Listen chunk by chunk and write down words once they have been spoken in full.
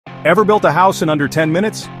Ever built a house in under 10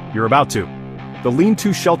 minutes? You're about to. The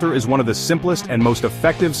lean-to shelter is one of the simplest and most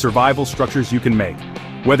effective survival structures you can make.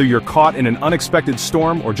 Whether you're caught in an unexpected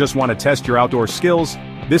storm or just want to test your outdoor skills,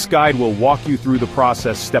 this guide will walk you through the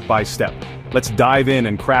process step by step. Let's dive in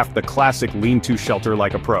and craft the classic lean-to shelter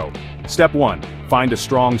like a pro. Step 1. Find a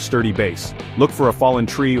strong, sturdy base. Look for a fallen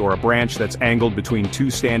tree or a branch that's angled between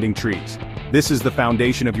two standing trees. This is the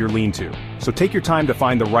foundation of your lean-to, so take your time to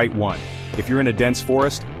find the right one. If you're in a dense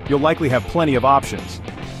forest, you'll likely have plenty of options.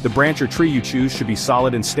 The branch or tree you choose should be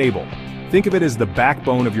solid and stable. Think of it as the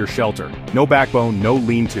backbone of your shelter. No backbone, no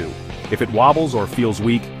lean-to. If it wobbles or feels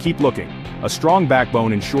weak, keep looking. A strong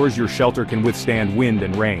backbone ensures your shelter can withstand wind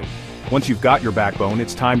and rain. Once you've got your backbone,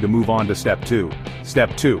 it's time to move on to step 2.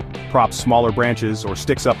 Step 2. Prop smaller branches or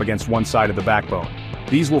sticks up against one side of the backbone.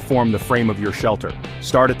 These will form the frame of your shelter.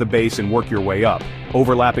 Start at the base and work your way up,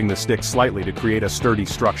 overlapping the sticks slightly to create a sturdy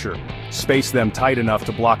structure. Space them tight enough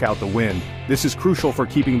to block out the wind. This is crucial for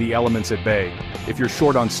keeping the elements at bay. If you're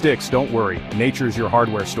short on sticks, don't worry, nature's your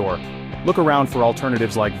hardware store. Look around for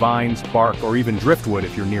alternatives like vines, bark, or even driftwood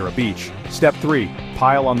if you're near a beach. Step 3.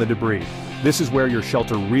 Pile on the debris. This is where your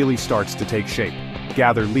shelter really starts to take shape.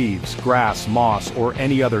 Gather leaves, grass, moss, or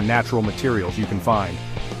any other natural materials you can find.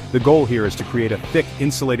 The goal here is to create a thick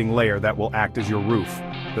insulating layer that will act as your roof.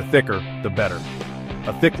 The thicker, the better.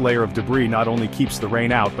 A thick layer of debris not only keeps the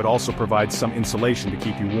rain out but also provides some insulation to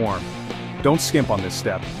keep you warm. Don't skimp on this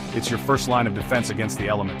step. It's your first line of defense against the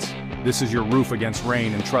elements. This is your roof against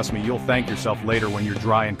rain, and trust me, you'll thank yourself later when you're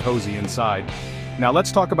dry and cozy inside. Now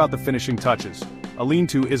let's talk about the finishing touches. A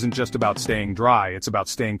lean-to isn't just about staying dry, it's about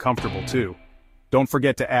staying comfortable too. Don't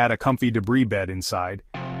forget to add a comfy debris bed inside.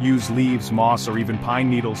 Use leaves, moss, or even pine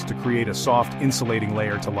needles to create a soft, insulating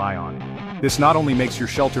layer to lie on. This not only makes your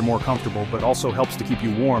shelter more comfortable but also helps to keep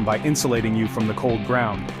you warm by insulating you from the cold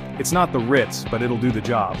ground. It's not the Ritz, but it'll do the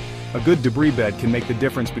job. A good debris bed can make the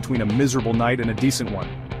difference between a miserable night and a decent one.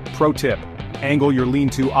 Pro tip: angle your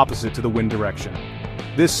lean-to opposite to the wind direction.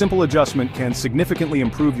 This simple adjustment can significantly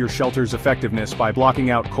improve your shelter's effectiveness by blocking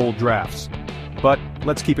out cold drafts. But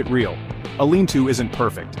let's keep it real. A lean-to isn't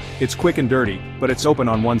perfect. It's quick and dirty, but it's open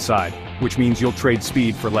on one side, which means you'll trade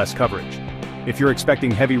speed for less coverage. If you're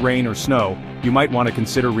expecting heavy rain or snow, you might want to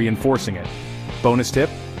consider reinforcing it. Bonus tip: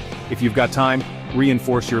 if you've got time,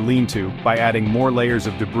 reinforce your lean-to by adding more layers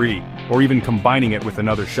of debris, or even combining it with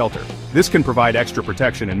another shelter. This can provide extra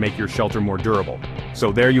protection and make your shelter more durable.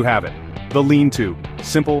 So there you have it. The lean-to.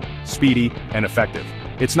 Simple, speedy, and effective.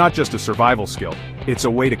 It's not just a survival skill, it's a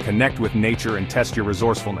way to connect with nature and test your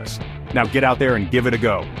resourcefulness. Now get out there and give it a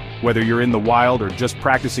go. Whether you're in the wild or just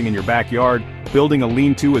practicing in your backyard, building a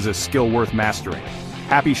lean-to is a skill worth mastering.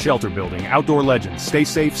 Happy shelter building, outdoor legends, stay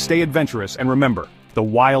safe, stay adventurous, and remember, the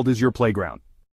wild is your playground.